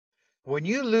When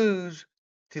you lose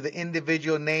to the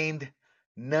individual named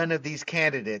none of these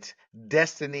candidates,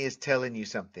 destiny is telling you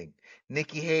something.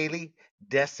 Nikki Haley,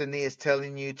 destiny is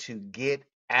telling you to get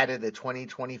out of the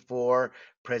 2024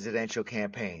 presidential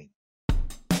campaign.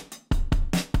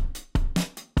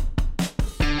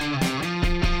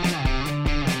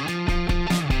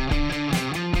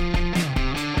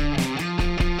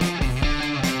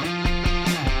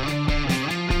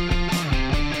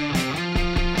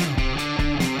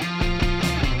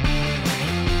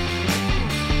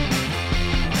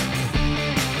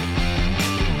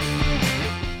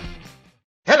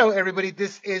 Hello, everybody.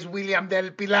 This is William del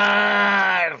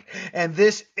Pilar, and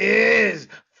this is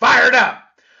Fired Up.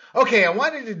 Okay, I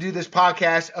wanted to do this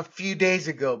podcast a few days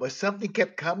ago, but something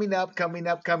kept coming up.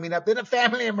 Then a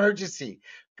family emergency.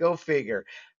 Go figure.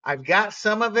 I've got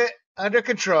some of it under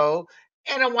control,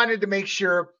 and I wanted to make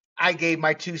sure I gave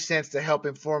my 2 cents to help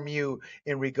inform you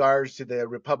in regards to the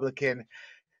Republican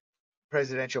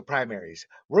presidential primaries.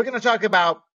 We're going to talk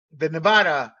about the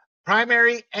Nevada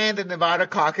primary and the Nevada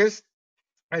caucus.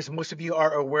 As most of you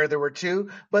are aware, there were two.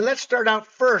 But let's start out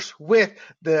first with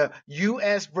the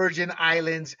U.S. Virgin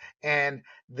Islands and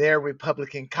their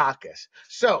Republican caucus.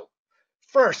 So,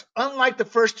 first, unlike the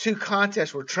first two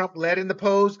contests where Trump led in the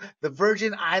polls, the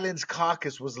Virgin Islands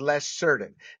caucus was less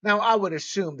certain. Now, I would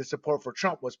assume the support for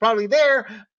Trump was probably there,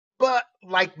 but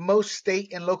like most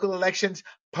state and local elections,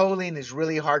 polling is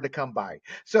really hard to come by.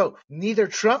 So, neither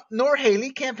Trump nor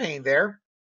Haley campaigned there.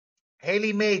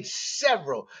 Haley made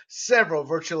several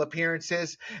virtual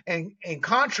appearances, and in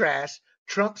contrast,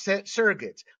 Trump sent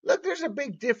surrogates. Look, there's a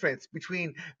big difference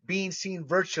between being seen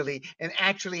virtually and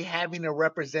actually having a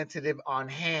representative on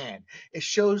hand. It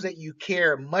shows that you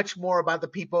care much more about the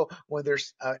people when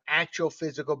there's an actual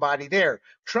physical body there.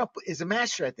 Trump is a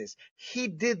master at this. He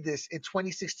did this in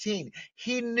 2016.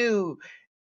 He knew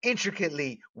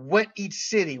intricately what each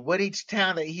city, what each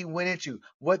town that he went into,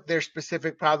 what their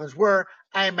specific problems were.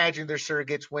 I imagine their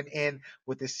surrogates went in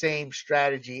with the same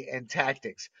strategy and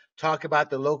tactics. Talk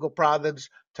about the local problems,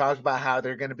 talk about how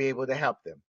they're going to be able to help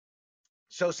them.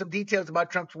 So some details about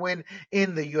Trump's win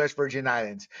in the U.S. Virgin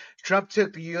Islands. Trump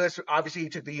took the U.S. Obviously, he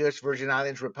took the U.S. Virgin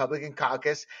Islands Republican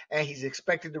caucus, and he's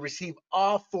expected to receive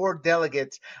all 4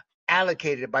 delegates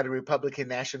allocated by the Republican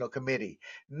National Committee.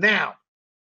 Now,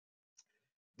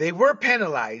 they were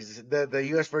penalized, the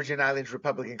U.S. Virgin Islands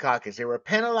Republican caucus. They were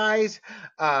penalized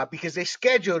because they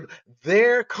scheduled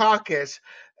their caucus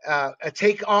a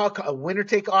winner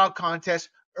take all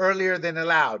contest earlier than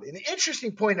allowed. An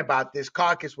interesting point about this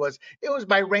caucus was it was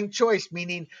by ranked choice,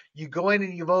 meaning you go in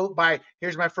and you vote by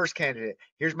here's my first candidate,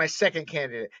 here's my second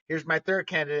candidate, here's my third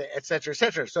candidate, et cetera, et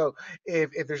cetera. So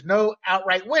if there's no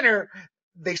outright winner,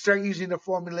 they start using the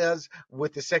formulas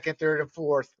with the second, third, and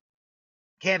fourth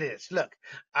candidates. Look,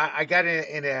 I got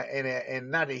in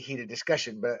not a heated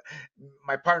discussion, but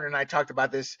my partner and I talked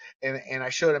about this, and I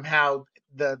showed him how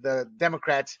the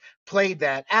Democrats played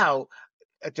that out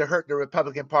to hurt the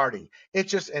Republican Party.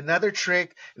 It's just another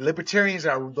trick. Libertarians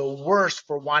are the worst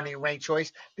for wanting ranked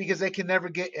choice because they can never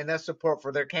get enough support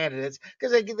for their candidates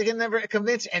because they can never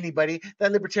convince anybody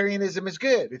that libertarianism is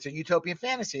good. It's a utopian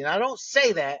fantasy. And I don't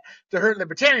say that to hurt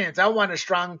libertarians. I want a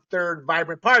strong, third,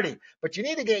 vibrant party. But you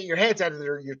need to get your heads out of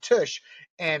your tush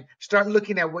and start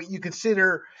looking at what you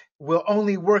consider will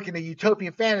only work in a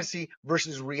utopian fantasy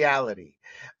versus reality.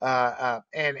 And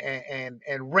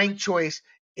ranked choice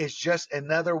is just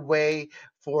another way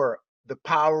for the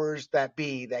powers that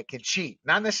be that can cheat.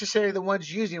 Not necessarily the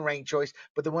ones using ranked choice,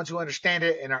 but the ones who understand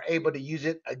it and are able to use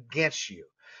it against you.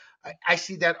 I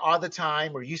see that all the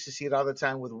time, or used to see it all the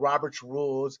time with Robert's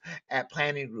rules at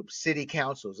planning groups, city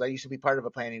councils. I used to be part of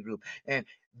a planning group, and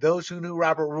those who knew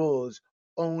Robert rules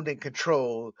owned and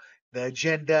controlled the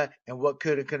agenda and what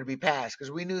could and couldn't be passed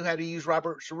because we knew how to use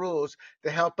Robert's rules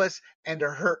to help us and to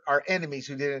hurt our enemies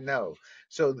who didn't know.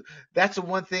 So that's the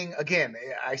one thing. Again,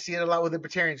 I see it a lot with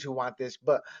libertarians who want this,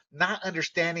 but not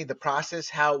understanding the process,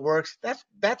 how it works.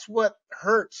 That's what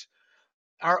hurts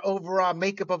our overall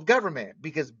makeup of government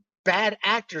because bad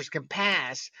actors can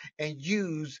pass and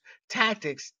use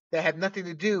tactics that have nothing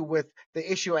to do with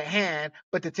the issue at hand,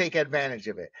 but to take advantage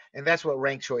of it. And that's what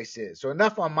ranked choice is. So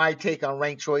enough on my take on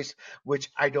ranked choice, which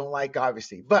I don't like,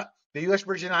 obviously. But the U.S.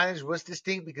 Virgin Islands was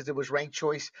distinct because it was ranked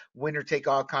choice, winner take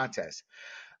all contest.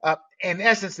 In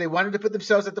essence, they wanted to put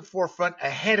themselves at the forefront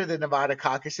ahead of the Nevada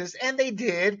caucuses, and they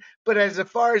did. But as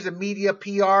far as the media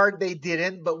PR, they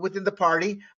didn't. But within the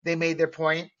party, they made their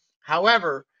point.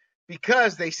 However,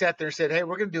 because they sat there and said, hey,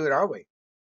 we're going to do it our way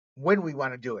when we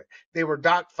want to do it. They were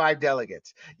docked 5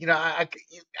 delegates. You know,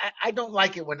 I don't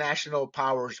like it when national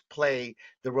powers play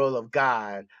the role of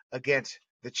God against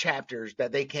the chapters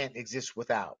that they can't exist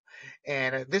without.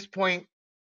 And at this point,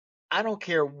 I don't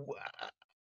care.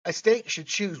 A state should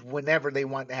choose whenever they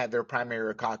want to have their primary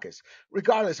or caucus,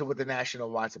 regardless of what the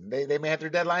national wants them. They may have their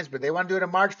deadlines, but they want to do it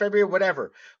in March, February,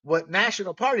 whatever. What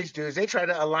national parties do is they try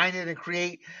to align it and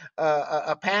create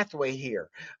a pathway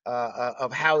here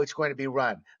of how it's going to be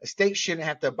run. A state shouldn't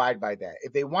have to abide by that.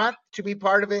 If they want to be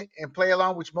part of it and play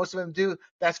along, which most of them do,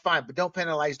 that's fine. But don't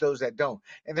penalize those that don't.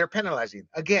 And they're penalizing.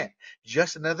 Again,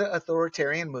 just another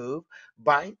authoritarian move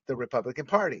by the Republican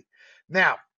Party.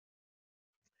 Now,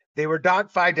 they were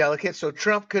docked 5 delegates, so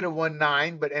Trump could have won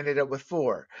 9, but ended up with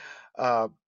 4. Uh,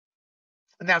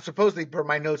 Now, supposedly, per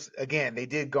my notes, again, they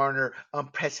did garner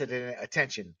unprecedented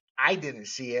attention. I didn't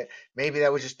see it. Maybe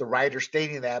that was just the writer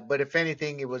stating that, but if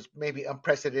anything, it was maybe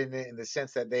unprecedented in the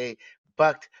sense that they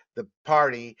bucked the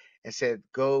party and said,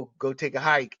 "Go take a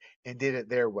hike," and did it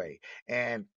their way.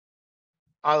 And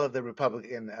all of the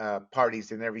Republican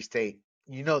parties in every state,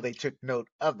 they took note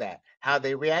of that. How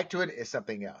they react to it is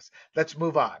something else. Let's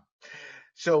move on.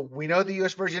 So we know the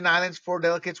U.S. Virgin Islands, 4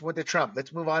 delegates went to Trump.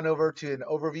 Let's move on over to an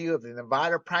overview of the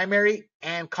Nevada primary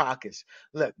and caucus.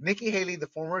 Look, Nikki Haley, the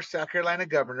former South Carolina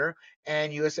governor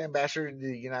and U.S. ambassador to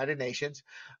the United Nations,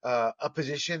 a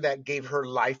position that gave her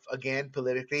life again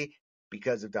politically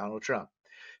because of Donald Trump.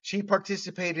 She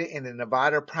participated in the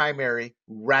Nevada primary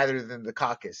rather than the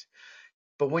caucus.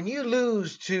 But when you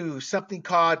lose to something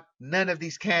called none of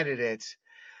these candidates,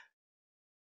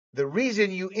 the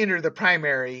reason you enter the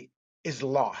primary is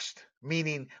lost.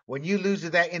 Meaning, when you lose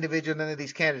to that individual, none of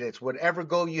these candidates, whatever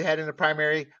goal you had in the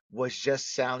primary was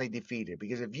just soundly defeated.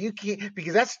 Because if you can't,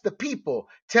 because that's the people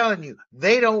telling you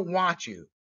they don't want you,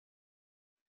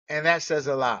 and that says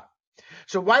a lot.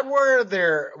 So why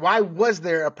was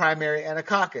there a primary and a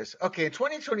caucus? Okay, in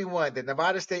 2021, the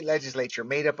Nevada state legislature,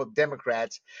 made up of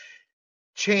Democrats,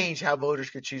 changed how voters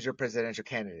could choose their presidential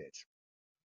candidates.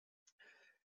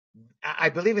 I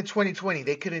believe in 2020,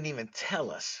 they couldn't even tell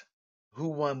us who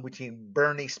won between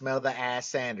Bernie Smell the Ass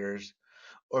Sanders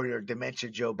or your dementia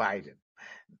Joe Biden.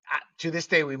 To this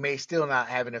day, we may still not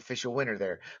have an official winner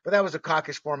there, but that was a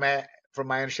caucus format from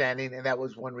my understanding, and that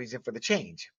was one reason for the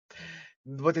change.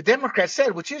 What the Democrats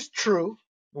said, which is true,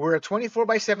 we're a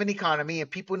 24/7 economy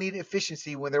and people need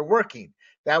efficiency when they're working.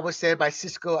 That was said by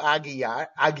Cisco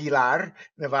Aguilar,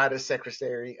 Nevada's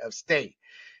Secretary of State.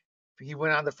 He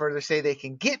went on to further say they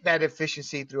can get that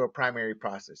efficiency through a primary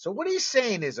process. So what he's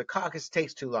saying is a caucus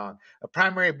takes too long. A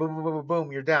primary, boom, boom, boom,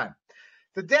 boom, you're done.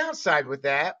 The downside with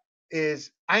that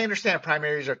is I understand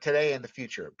primaries are today and the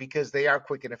future because they are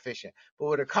quick and efficient. But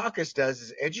what a caucus does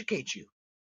is educate you.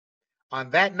 On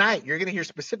that night, you're going to hear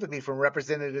specifically from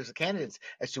representatives and candidates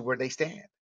as to where they stand,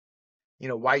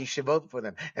 why you should vote for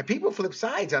them. And people flip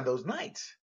sides on those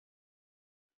nights.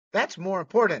 That's more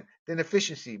important than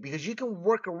efficiency because you can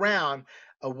work around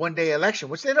a one-day election,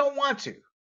 which they don't want to.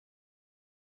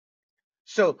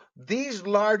 So these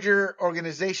larger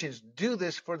organizations do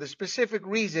this for the specific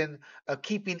reason of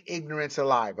keeping ignorance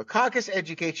alive. A caucus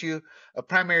educates you, a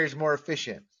primary is more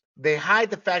efficient. They hide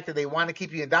the fact that they want to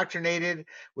keep you indoctrinated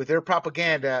with their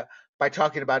propaganda by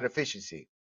talking about efficiency,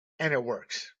 and it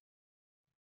works.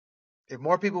 If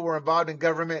more people were involved in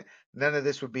government, none of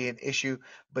this would be an issue,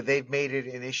 but they've made it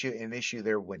an issue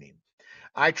they're winning.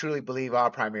 I truly believe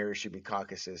all primaries should be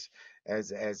caucuses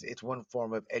as it's one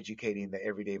form of educating the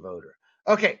everyday voter.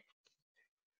 Okay.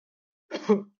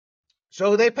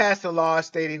 So they passed a law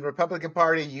stating Republican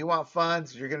Party, you want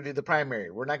funds, you're going to do the primary.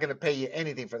 We're not going to pay you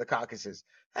anything for the caucuses.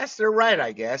 That's their right,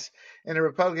 I guess. And the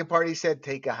Republican Party said,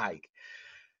 take a hike.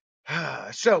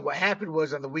 So what happened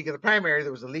was on the week of the primary,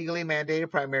 there was a legally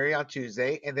mandated primary on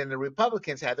Tuesday, and then the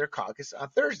Republicans had their caucus on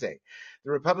Thursday.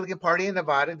 The Republican Party in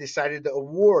Nevada decided to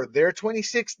award their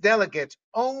 26 delegates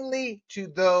only to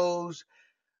those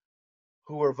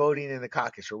who were voting in the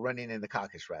caucus, or running in the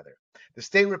caucus, rather. The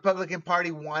state Republican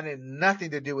Party wanted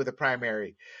nothing to do with the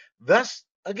primary. Thus,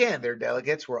 again, their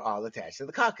delegates were all attached to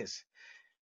the caucus.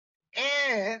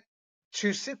 And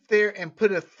to sit there and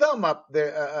put a thumb up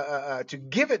there to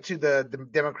give it to the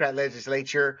Democrat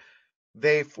legislature,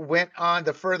 they went on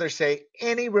to further say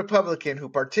any Republican who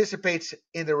participates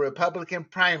in the Republican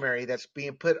primary that's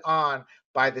being put on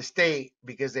by the state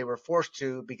because they were forced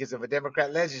to because of a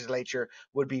Democrat legislature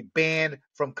would be banned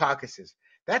from caucuses.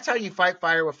 That's how you fight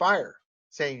fire with fire,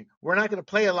 saying we're not going to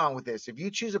play along with this. If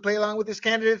you choose to play along with this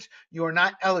candidate, you are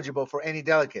not eligible for any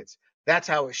delegates. That's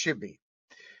how it should be.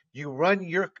 You run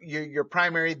your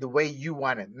primary the way you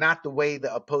want it, not the way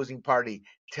the opposing party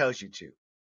tells you to.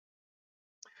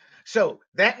 So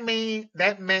that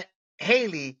meant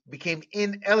Haley became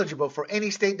ineligible for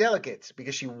any state delegates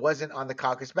because she wasn't on the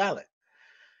caucus ballot.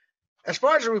 As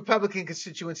far as the Republican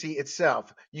constituency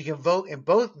itself, you can vote in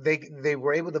both. They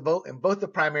were able to vote in both the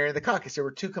primary and the caucus. There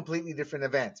were two completely different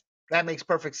events. That makes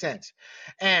perfect sense.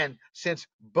 And since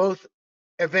both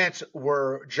events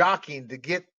were jockeying to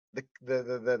get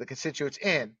the constituents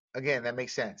in, again, that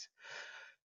makes sense.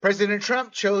 President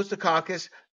Trump chose the caucus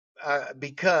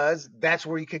because that's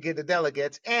where you could get the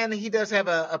delegates, and he does have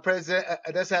a president,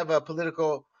 does have a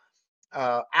political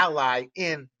ally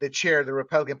in the chair of the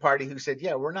Republican Party who said,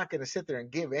 "Yeah, we're not going to sit there and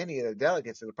give any of the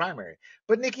delegates to the primary."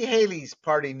 But Nikki Haley's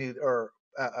party knew, or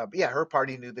yeah, her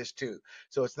party knew this too.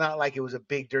 So it's not like it was a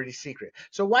big dirty secret.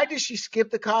 So why did she skip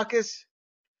the caucus?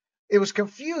 It was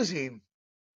confusing.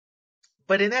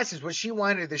 But in essence, what she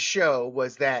wanted to show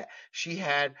was that she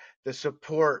had the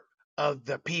support of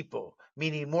the people,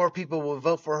 meaning more people will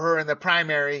vote for her in the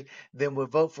primary than would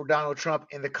vote for Donald Trump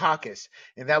in the caucus.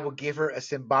 And that will give her a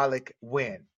symbolic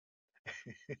win.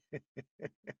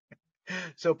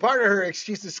 So part of her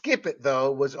excuse to skip it,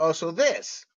 though, was also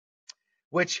this,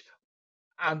 which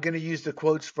I'm going to use the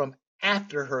quotes from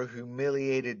after her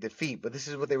humiliated defeat, but this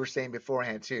is what they were saying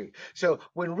beforehand, too. So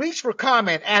when reached for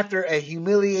comment after a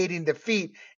humiliating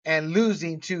defeat and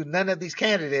losing to none of these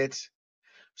candidates,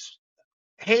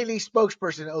 Haley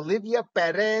spokesperson Olivia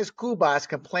Perez Cubas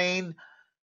complained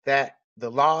that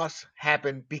the loss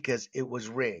happened because it was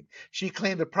rigged. She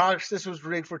claimed the process was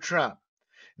rigged for Trump.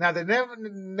 Now, the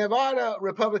Nevada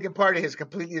Republican Party has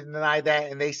completely denied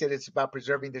that, and they said it's about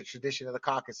preserving the tradition of the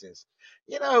caucuses.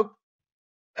 You know,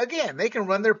 again, they can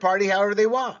run their party however they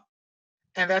want,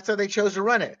 and that's how they chose to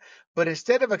run it. But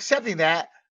instead of accepting that,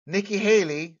 Nikki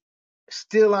Haley,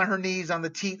 still on her knees on the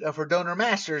teat of her donor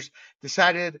masters,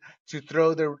 decided to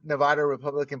throw the Nevada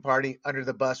Republican Party under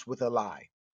the bus with a lie.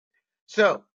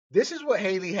 So, this is what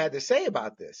Haley had to say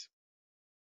about this.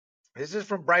 This is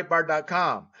from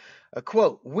Breitbart.com. A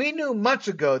quote: "We knew months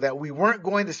ago that we weren't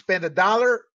going to spend a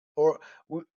dollar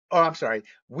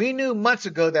we knew months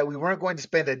ago that we weren't going to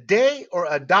spend a day or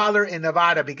a dollar in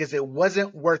Nevada because it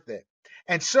wasn't worth it.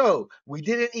 And so we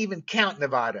didn't even count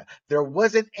Nevada. There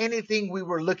wasn't anything we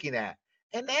were looking at.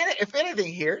 And if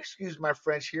anything here, excuse my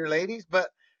French here, ladies, but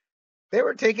they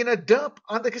were taking a dump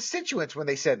on the constituents when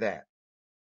they said that.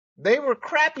 They were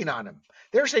crapping on him.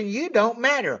 They're saying, you don't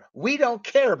matter. We don't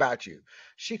care about you."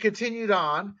 She continued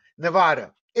on,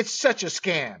 Nevada, "It's such a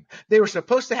scam. They were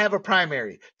supposed to have a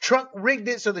primary. Trump rigged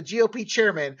it so the GOP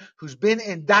chairman, who's been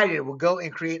indicted, will go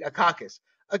and create a caucus."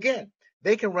 Again,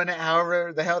 they can run it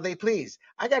however the hell they please.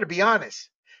 I got to be honest.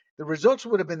 The results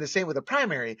would have been the same with a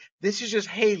primary. This is just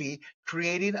Haley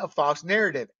creating a false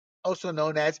narrative, also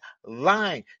known as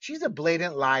lying. She's a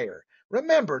blatant liar.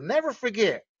 Remember, never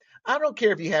forget, I don't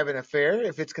care if you have an affair,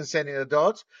 if it's consenting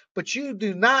adults, but you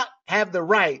do not have the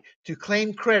right to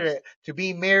claim credit to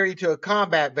being married to a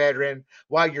combat veteran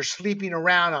while you're sleeping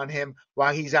around on him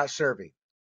while he's out serving.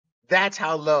 That's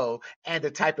how low and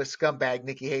the type of scumbag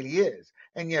Nikki Haley is.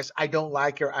 And yes, I don't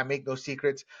like her. I make no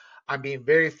secrets. I'm being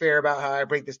very fair about how I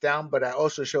break this down, but I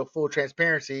also show full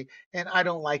transparency, and I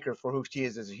don't like her for who she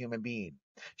is as a human being.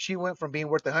 She went from being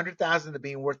worth 100,000 to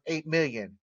being worth 8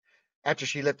 million after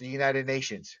she left the United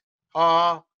Nations.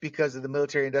 All because of the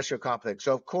military industrial complex.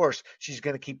 So, of course, she's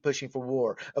going to keep pushing for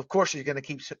war. Of course, she's going to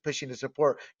keep pushing to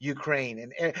support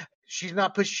Ukraine. And she's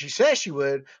not pushing, she says she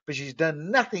would, but she's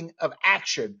done nothing of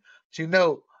action to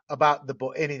know about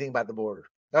anything about the border.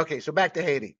 Okay, so back to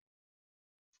Haley.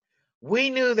 "We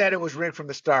knew that it was rigged from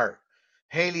the start."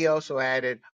 Haley also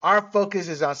added, "Our focus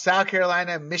is on South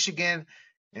Carolina, Michigan,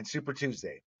 and Super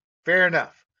Tuesday." Fair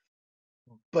enough.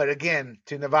 But again,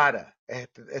 to Nevada,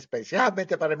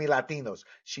 especialmente para mis Latinos,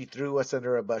 she threw us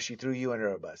under a bus. She threw you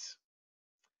under a bus.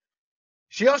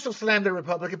 She also slammed the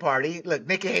Republican Party. Look,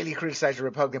 Nikki Haley criticized the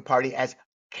Republican Party as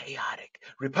chaotic.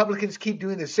 Republicans keep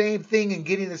doing the same thing and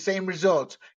getting the same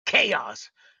results. Chaos.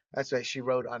 That's what she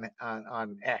wrote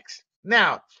on X.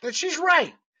 Now, she's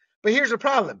right. But here's the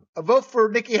problem. A vote for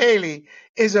Nikki Haley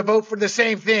is a vote for the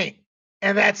same thing.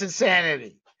 And that's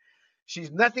insanity. She's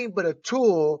nothing but a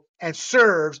tool and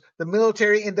serves the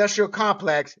military industrial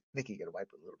complex. Nikki, you got to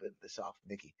wipe a little bit of this off,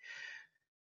 Nikki.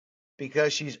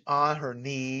 Because she's on her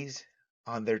knees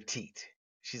on their teat.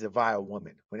 She's a vile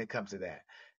woman when it comes to that.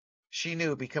 She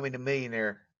knew becoming a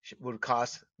millionaire would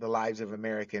cost the lives of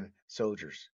American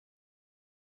soldiers.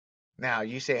 Now,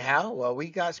 you say, how? Well, we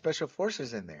got special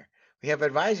forces in there. We have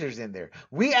advisors in there.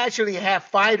 We actually have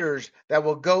fighters that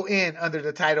will go in under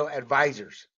the title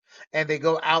advisors. And they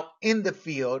go out in the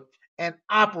field and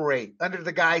operate under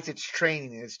the guise it's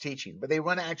training and it's teaching. But they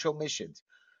run actual missions.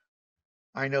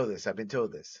 I know this. I've been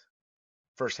told this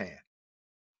firsthand.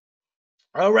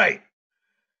 All right.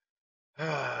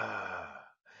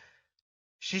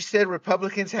 She said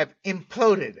Republicans have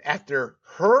imploded after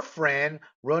her friend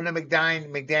Ronna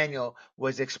McDaniel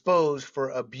was exposed for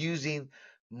abusing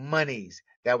monies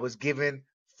that was given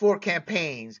for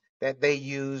campaigns that they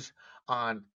use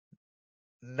on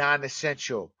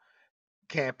non-essential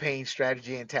campaign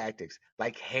strategy and tactics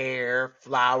like hair,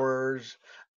 flowers.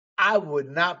 I would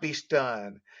not be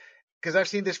stunned because I've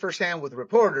seen this firsthand with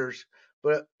reporters,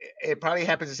 but it probably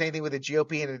happens the same thing with the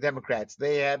GOP and the Democrats.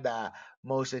 They have the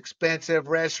most expensive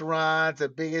restaurants, the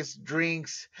biggest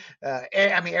drinks.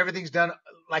 I mean, everything's done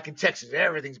like in Texas.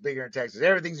 Everything's bigger in Texas.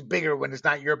 Everything's bigger when it's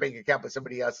not your bank account, but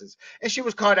somebody else's. And she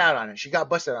was caught out on it. She got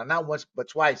busted on not once, but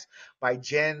twice by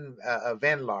Jen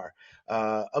Venlar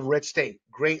of Red State.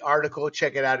 Great article.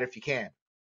 Check it out if you can.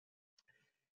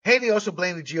 Haley also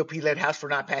blamed the GOP-led House for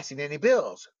not passing any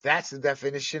bills. That's the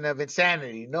definition of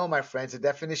insanity. No, my friends, the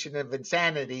definition of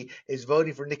insanity is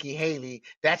voting for Nikki Haley.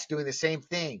 That's doing the same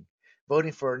thing.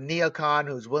 Voting for a neocon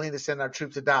who's willing to send our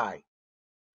troops to die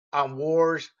on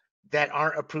wars that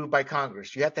aren't approved by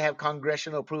Congress. You have to have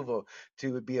congressional approval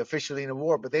to be officially in a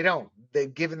war, but they don't.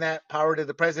 They've given that power to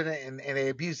the president and they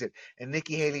abuse it. And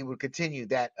Nikki Haley would continue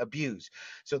that abuse.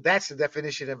 So that's the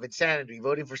definition of insanity,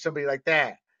 voting for somebody like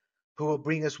that, who will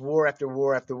bring us war after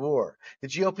war after war. The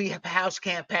GOP House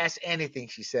can't pass anything,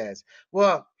 she says.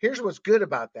 Well, here's what's good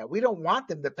about that. We don't want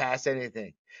them to pass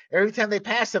anything. Every time they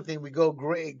pass something, we go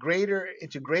into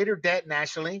greater debt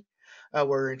nationally.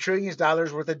 We're in trillions of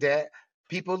dollars worth of debt.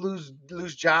 People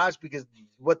lose jobs because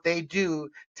what they do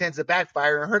tends to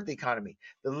backfire and hurt the economy.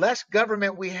 The less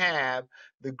government we have,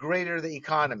 the greater the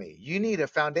economy. You need a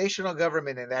foundational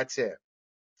government, and that's it.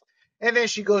 And then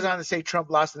she goes on to say Trump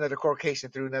lost another court case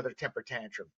and threw another temper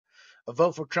tantrum. A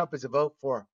vote for Trump is a vote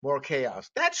for more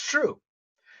chaos. That's true.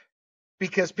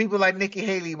 Because people like Nikki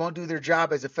Haley won't do their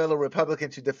job as a fellow Republican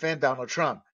to defend Donald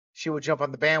Trump. She will jump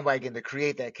on the bandwagon to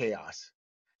create that chaos.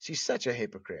 She's such a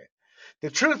hypocrite. The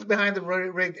truth behind the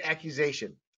rigged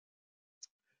accusation.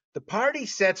 The party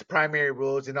sets primary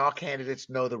rules and all candidates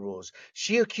know the rules.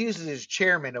 She accuses his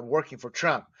chairman of working for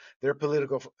Trump, their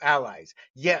political allies.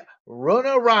 Yet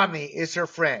Ronna Romney is her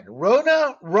friend.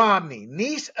 Ronna Romney,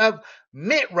 niece of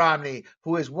Mitt Romney,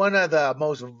 who is one of the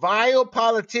most vile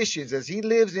politicians as he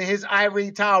lives in his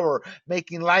ivory tower,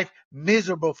 making life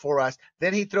miserable for us.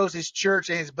 Then he throws his church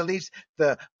and his beliefs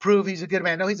to prove he's a good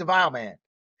man. No, he's a vile man.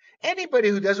 Anybody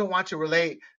who doesn't want to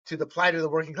relate to the plight of the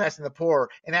working class and the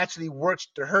poor and actually works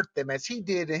to hurt them, as he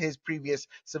did in his previous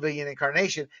civilian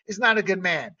incarnation, is not a good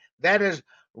man. That is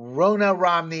Ronna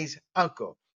Romney's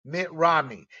uncle, Mitt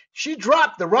Romney. She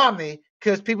dropped the Romney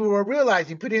because people were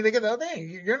realizing, putting together, oh, dang,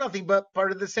 you're nothing but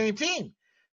part of the same team.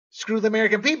 Screw the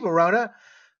American people, Ronna.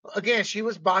 Again, she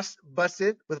was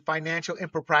busted with financial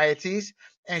improprieties,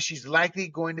 and she's likely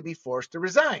going to be forced to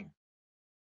resign.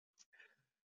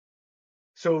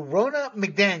 So Ronna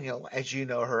McDaniel, as you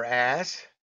know her as,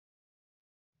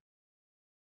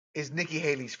 is Nikki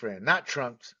Haley's friend, not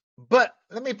Trump's. But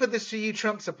let me put this to you,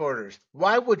 Trump supporters.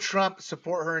 Why would Trump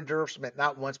support her endorsement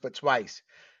not once but twice?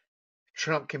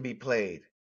 Trump can be played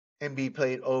and be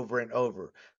played over and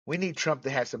over. We need Trump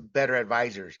to have some better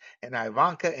advisors. And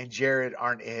Ivanka and Jared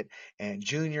aren't it. And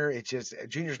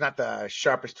Junior's not the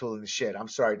sharpest tool in the shed. I'm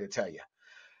sorry to tell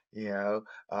you.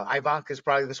 Ivanka's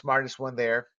probably the smartest one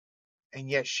there. And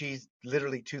yet she's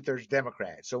literally 2/3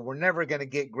 Democrat. So we're never going to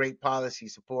get great policy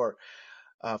support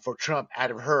for Trump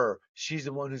out of her. She's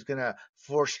the one who's going to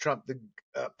force Trump to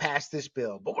pass this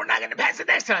bill. But we're not going to pass it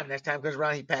next time. Next time comes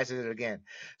around, he passes it again.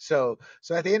 So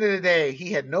at the end of the day,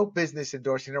 he had no business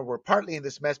endorsing her. We're partly in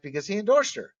this mess because he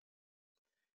endorsed her.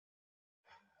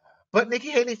 But Nikki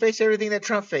Haley faced everything that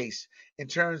Trump faced in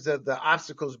terms of the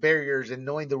obstacles, barriers, and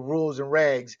knowing the rules and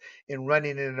regs in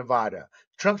running in Nevada.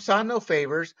 Trump saw no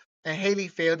favors, and Haley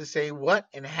failed to say what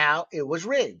and how it was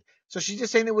rigged. So she's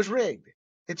just saying it was rigged.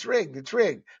 It's rigged. It's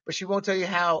rigged. But she won't tell you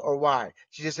how or why.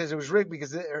 She just says it was rigged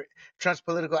because Trump's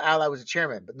political ally was a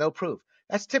chairman, but no proof.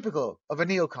 That's typical of a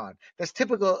neocon. That's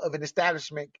typical of an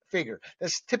establishment figure.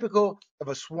 That's typical of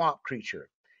a swamp creature.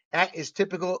 That is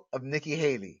typical of Nikki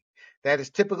Haley. That is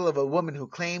typical of a woman who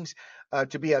claims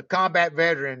to be a combat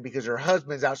veteran because her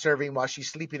husband's out serving while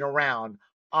she's sleeping around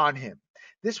on him.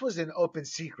 This was an open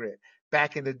secret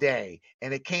back in the day,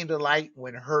 and it came to light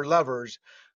when her lovers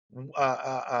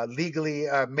legally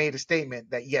made a statement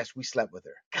that, yes, we slept with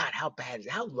her. God, how bad is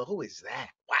it? How low is that?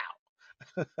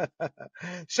 Wow.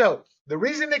 So the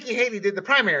reason Nikki Haley did the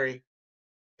primary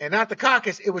and not the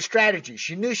caucus, it was strategy.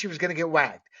 She knew she was going to get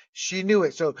whacked. She knew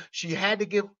it. So she had to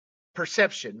give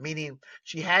perception, meaning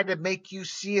she had to make you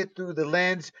see it through the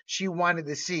lens she wanted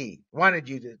to see, wanted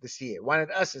you to see it,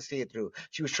 wanted us to see it through.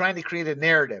 She was trying to create a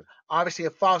narrative, obviously a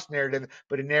false narrative,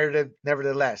 but a narrative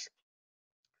nevertheless.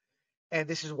 And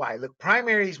this is why. Look,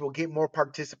 primaries will get more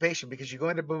participation because you go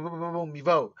into boom, boom, boom, boom, you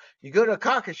vote. You go to a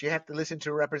caucus, you have to listen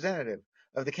to a representative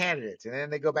of the candidates. And then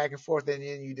they go back and forth, and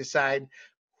then you decide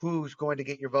who's going to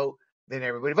get your vote. Then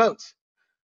everybody votes.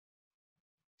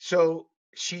 So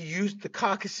she used the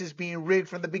caucuses being rigged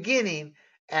from the beginning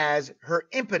as her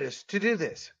impetus to do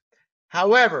this.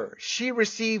 However, she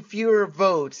received fewer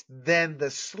votes than the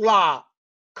slot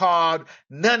called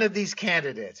none of these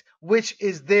candidates, which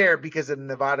is there because of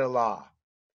Nevada law.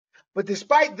 But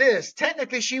despite this,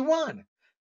 technically she won,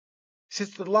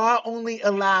 since the law only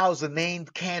allows a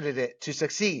named candidate to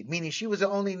succeed, meaning she was the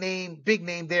only big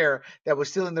name there that was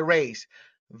still in the race.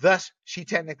 Thus, she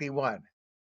technically won.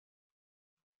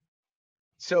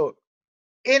 So,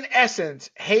 in essence,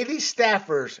 Haley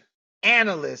staffers,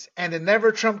 analysts, and the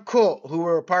Never Trump cult, who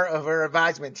were a part of her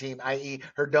advisement team, i.e.,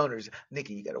 her donors.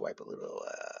 Nikki, you got to wipe a little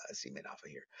semen off of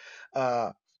here.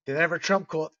 The Never Trump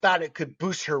cult thought it could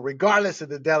boost her, regardless of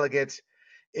the delegates,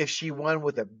 if she won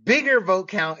with a bigger vote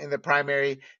count in the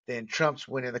primary than Trump's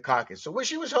win in the caucus. So what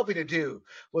she was hoping to do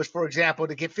was, for example,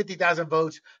 to get 50,000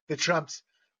 votes to Trump's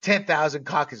 10,000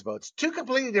 caucus votes. Two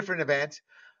completely different events.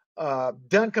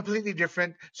 Done completely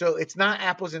different. So it's not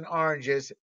apples and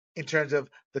oranges in terms of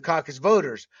the caucus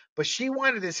voters. But she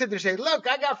wanted to sit there and say, look,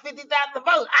 I got 50,000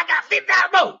 votes. I got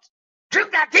 50,000 votes.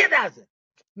 Trump got 10,000.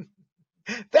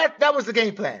 That was the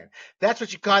game plan. That's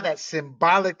what you call that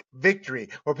symbolic victory,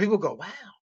 where people go, wow,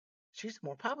 she's the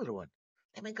more popular one.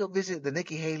 Let me go visit the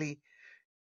Nikki Haley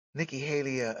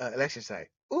election site.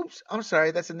 Oops, I'm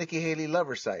sorry, that's a Nikki Haley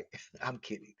lover site. I'm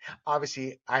kidding.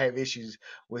 Obviously, I have issues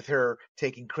with her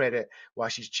taking credit while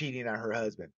she's cheating on her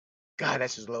husband. God,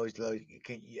 that's as low as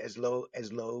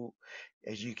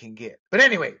you can get. But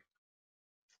anyway,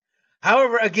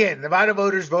 however, again, Nevada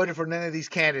voters voted for none of these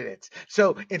candidates.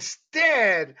 So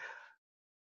instead,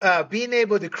 being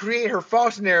able to create her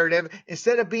false narrative,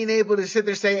 instead of being able to sit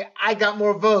there and say, I got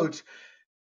more votes,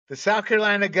 the South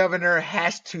Carolina governor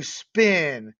has to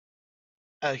spin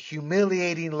a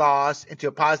humiliating loss into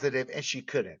a positive, and she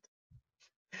couldn't.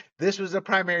 This was a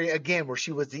primary, again, where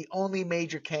she was the only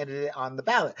major candidate on the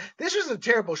ballot. This was a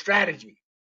terrible strategy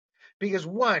because,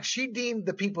 one, she deemed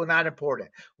the people not important.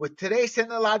 With today's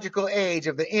technological age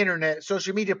of the internet,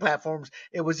 social media platforms,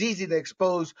 it was easy to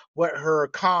expose what her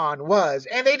con was,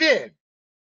 and they did.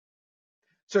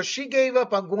 So she gave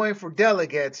up on going for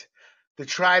delegates to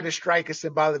try to strike a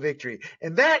symbolic victory.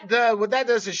 And what that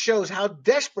does is shows how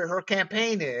desperate her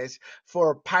campaign is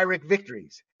for Pyrrhic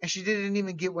victories. And she didn't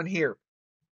even get one here.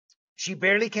 She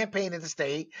barely campaigned in the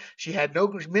state. She had no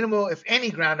minimal, if any,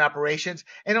 ground operations,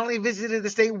 and only visited the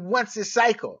state once this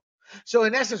cycle. So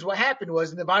in essence, what happened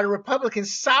was Nevada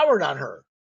Republicans soured on her.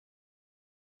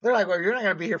 They're like, well, you're not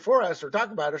going to be here for us or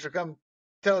talk about us or come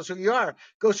tell us who you are.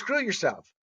 Go screw yourself.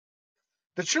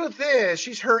 The truth is,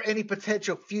 she's hurt any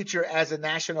potential future as a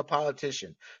national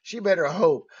politician. She better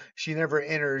hope she never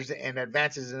enters and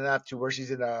advances enough to where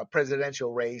she's in a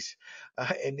presidential race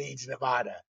and needs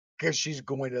Nevada, because she's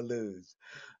going to lose.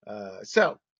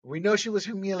 So we know she was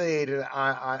humiliated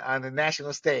on the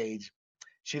national stage.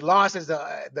 She lost as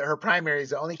her primary as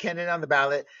the only candidate on the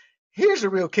ballot. Here's a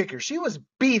real kicker. She was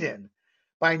beaten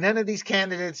by none of these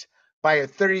candidates by a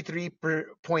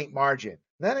 33-point margin.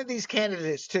 None of these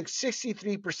candidates took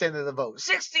 63% of the vote.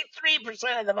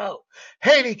 63% of the vote.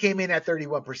 Haley came in at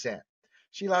 31%.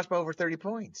 She lost by over 30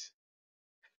 points.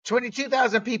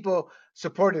 22,000 people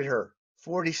supported her.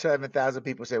 47,000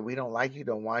 people said, we don't like you,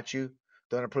 don't want you,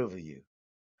 don't approve of you.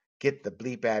 Get the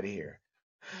bleep out of here.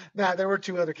 Now, there were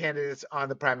two other candidates on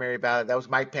the primary ballot. That was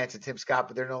Mike Pence and Tim Scott,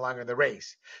 but they're no longer in the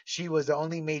race. She was the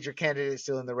only major candidate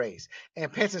still in the race.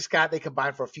 And Pence and Scott, they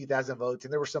combined for a few thousand votes,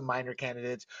 and there were some minor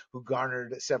candidates who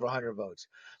garnered several hundred votes.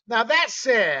 Now, that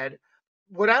said,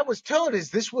 what I was told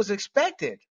is this was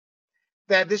expected,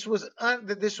 that this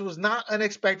was not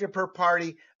unexpected per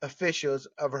party officials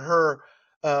of her,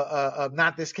 of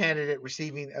not this candidate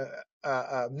receiving,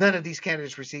 none of these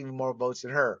candidates receiving more votes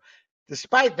than her.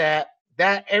 Despite that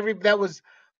was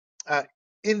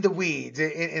in the weeds,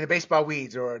 in the baseball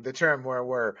weeds, or the term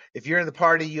where if you're in the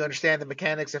party, you understand the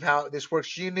mechanics of how this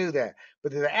works. You knew that.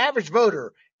 But to the average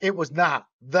voter, it was not.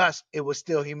 Thus, it was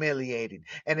still humiliating.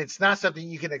 And it's not something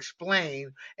you can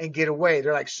explain and get away.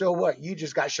 They're like, so what? You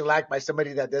just got shellacked by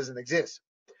somebody that doesn't exist.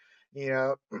 You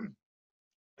know?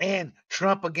 And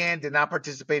Trump, again, did not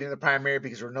participate in the primary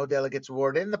because there were no delegates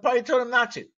awarded. And the party told him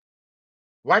not to.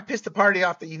 Why piss the party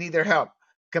off that you need their help?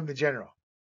 Come to general.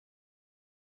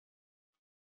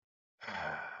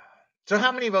 So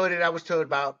how many voted? I was told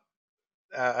about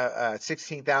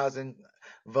 16,000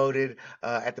 voted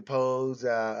at the polls.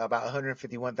 About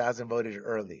 151,000 voted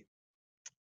early.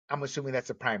 I'm assuming that's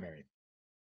a primary.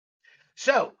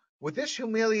 So with this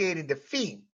humiliating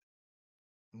defeat,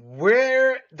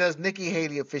 where does Nikki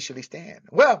Haley officially stand?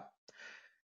 Well,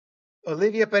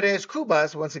 Olivia Perez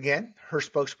Cubas, once again, her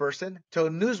spokesperson,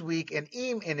 told Newsweek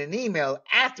in an email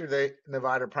after the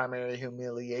Nevada primary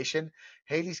humiliation,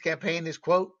 Haley's campaign is,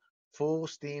 quote, full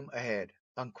steam ahead,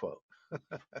 unquote.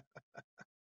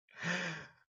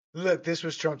 Look, this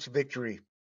was Trump's victory.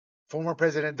 Former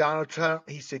President Donald Trump,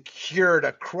 he secured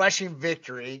a crushing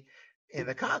victory in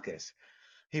the caucus.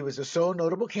 He was the sole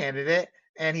notable candidate,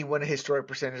 and he won a historic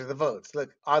percentage of the votes.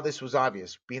 Look, all this was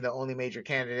obvious, being the only major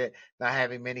candidate, not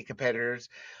having many competitors.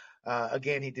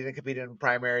 Again, he didn't compete in the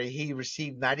primary. He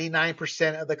received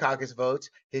 99% of the caucus votes.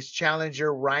 His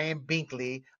challenger, Ryan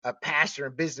Binkley, a pastor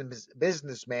and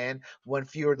businessman, won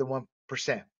fewer than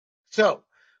 1%. So,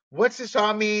 what's this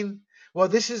all mean? Well,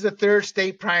 this is the third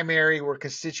state primary where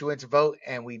constituents vote,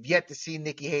 and we've yet to see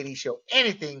Nikki Haley show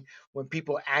anything when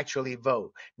people actually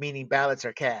vote, meaning ballots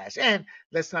are cast. And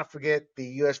let's not forget the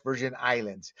U.S. Virgin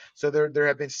Islands. So there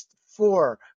have been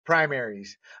 4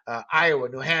 primaries, Iowa,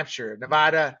 New Hampshire,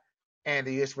 Nevada, and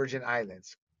the U.S. Virgin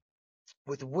Islands.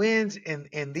 With wins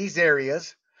in these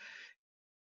areas,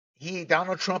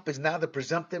 Donald Trump is now the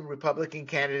presumptive Republican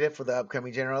candidate for the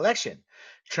upcoming general election.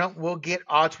 Trump will get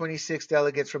all 26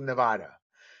 delegates from Nevada.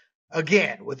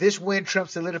 Again, with this win, Trump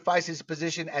solidifies his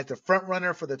position as the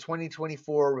frontrunner for the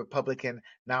 2024 Republican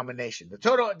nomination. The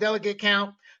total delegate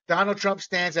count, Donald Trump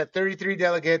stands at 33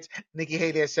 delegates, Nikki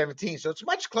Haley has 17. So it's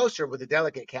much closer with the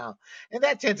delegate count. And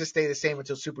that tends to stay the same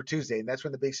until Super Tuesday, and that's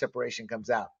when the big separation comes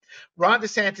out. Ron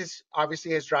DeSantis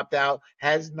obviously has dropped out,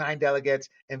 has 9 delegates,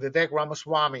 and Vivek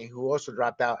Ramaswamy, who also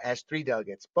dropped out, has 3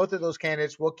 delegates. Both of those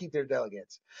candidates will keep their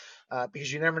delegates.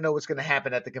 Because you never know what's going to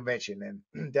happen at the convention.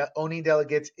 And owning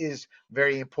delegates is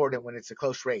very important when it's a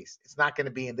close race. It's not going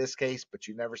to be in this case, but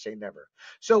you never say never.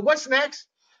 So what's next?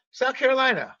 South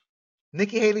Carolina.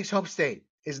 Nikki Haley's home state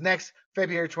is next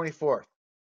February 24th.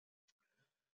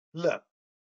 Look,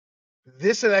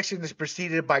 this election is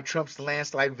preceded by Trump's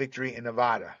landslide victory in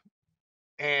Nevada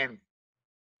and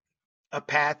a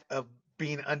path of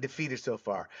being undefeated so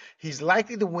far. He's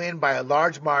likely to win by a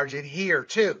large margin here,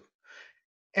 too.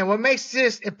 And what makes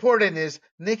this important is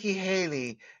Nikki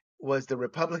Haley was the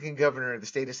Republican governor of the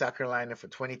state of South Carolina from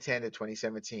 2010 to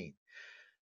 2017.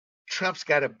 Trump's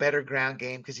got a better ground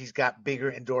game because he's got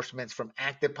bigger endorsements from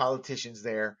active politicians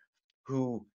there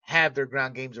who have their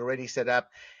ground games already set up,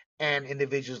 and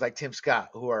individuals like Tim Scott,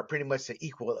 who are pretty much the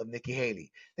equal of Nikki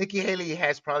Haley. Nikki Haley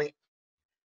has probably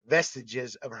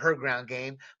vestiges of her ground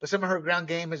game, but some of her ground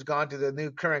game has gone to the new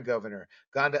current governor,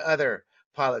 gone to other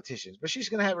politicians. But she's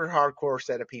going to have her hardcore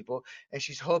set of people, and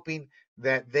she's hoping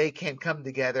that they can come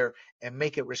together and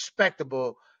make it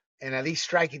respectable and at least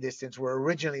striking distance, where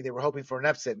originally they were hoping for an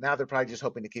upset. Now they're probably just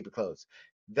hoping to keep it close.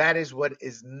 That is what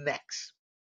is next.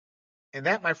 And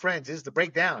that, my friends, is the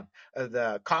breakdown of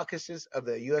the caucuses of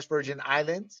the U.S. Virgin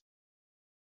Islands,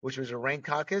 which was a ranked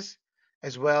caucus,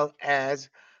 as well as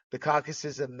the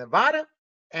caucuses of Nevada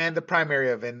and the primary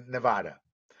of Nevada.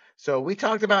 So we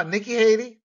talked about Nikki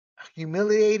Haley,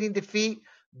 humiliating defeat,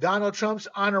 Donald Trump's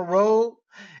on a roll,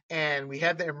 and we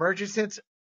have the emergence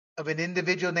of an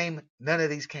individual named none of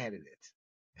these candidates.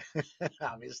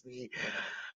 Obviously,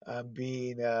 I'm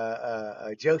being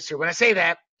a jokester when I say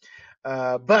that.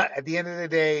 But at the end of the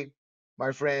day,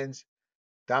 my friends,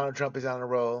 Donald Trump is on a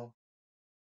roll.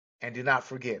 And do not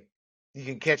forget, you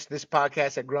can catch this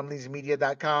podcast at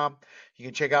grumblingsmedia.com. You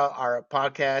can check out our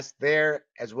podcast there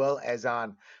as well as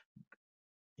on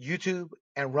YouTube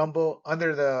and Rumble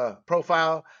under the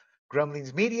profile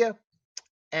Grumblings Media,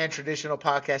 and traditional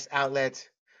podcast outlets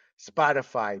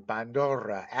Spotify,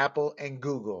 Pandora, Apple, and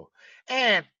Google.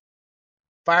 And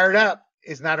Fired Up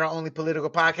is not our only political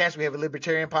podcast. We have a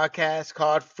libertarian podcast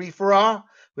called Free for All.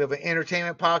 We have an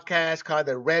entertainment podcast called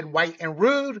The Red, White, and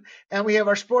Rude. And we have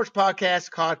our sports podcast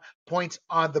called Points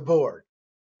on the Board.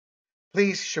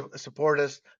 Please support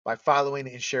us by following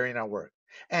and sharing our work.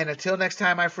 And until next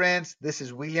time, my friends, this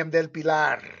is William Del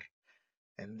Pilar,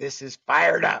 and this is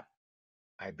Fired Up.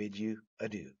 I bid you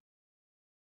adieu.